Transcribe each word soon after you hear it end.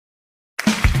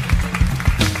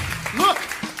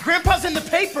Grandpa's in the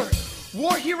paper.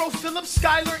 War hero Philip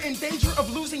Schuyler in danger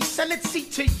of losing Senate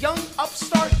seat to young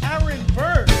upstart Aaron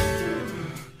Burr.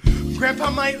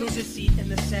 Grandpa might lose his seat in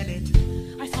the Senate.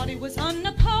 I thought he was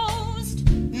unopposed.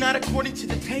 Not according to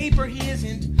the paper, he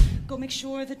isn't. Go make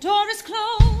sure the door is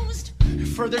closed.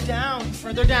 Further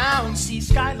down, see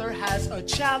Schuyler has a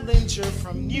challenger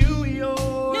from New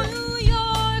York. New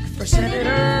York For Senator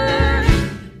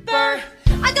Burr.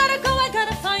 I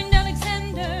gotta find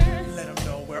Alexander. Let him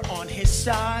know we're on his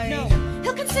side. No,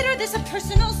 he'll consider this a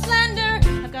personal slander.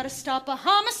 I've gotta stop a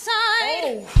homicide.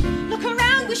 Oh. Look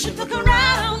around, we should look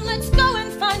around. Let's go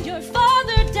and find your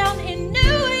father down in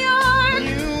New York.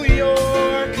 New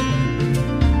York.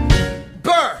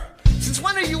 Burr, since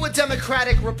when are you a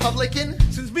Democratic Republican?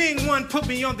 Since being one put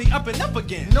me on the up and up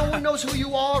again. No one knows who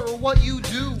you are or what you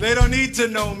do. They don't need to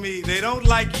know me. They don't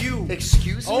like you.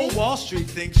 Excuse me? Oh, Wall Street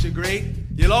thinks you're great.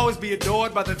 You'll always be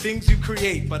adored by the things you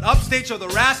create. But upstate you're the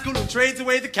rascal who trades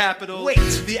away the capital. Wait.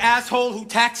 The asshole who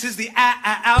taxes the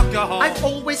alcohol. I've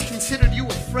always considered you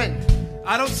a friend.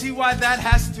 I don't see why that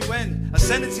has to end. A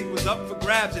Senate seat was up for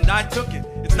grabs and I took it.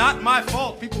 It's not my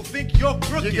fault. People think you're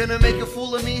crooked. You're gonna make a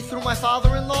fool of me through my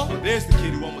father-in-law? Well, there's the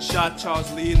kid who almost shot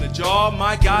Charles Lee in the jaw.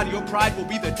 My God, your pride will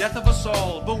be the death of us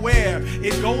all. Beware,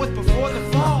 it goeth before the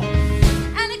fall.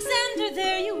 Alexander,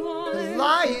 there you are.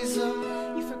 Eliza.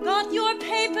 You forgot your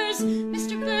papers.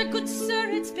 Mr. Burr, good sir,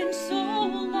 it's been so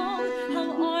long.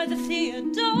 How are the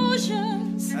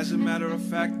Theodosians? As a matter of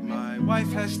fact, my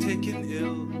wife has taken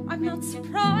ill. I'm not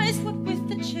surprised, what with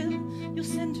the chill. You'll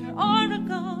send her our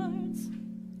regards.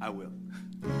 I will.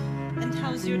 And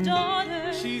how's your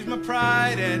daughter? She's my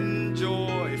pride and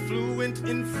joy, fluent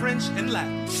in French and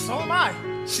Latin. So am I.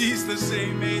 She's the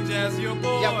same age as your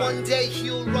boy. Yeah, one day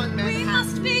he'll run We Manhattan.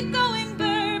 must be going,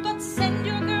 Burr, but send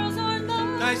your girls our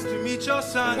love. Nice to meet your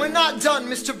son. We're not done,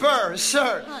 Mr. Burr,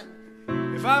 sir.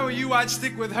 Hun, If I were you, I'd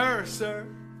stick with her, sir.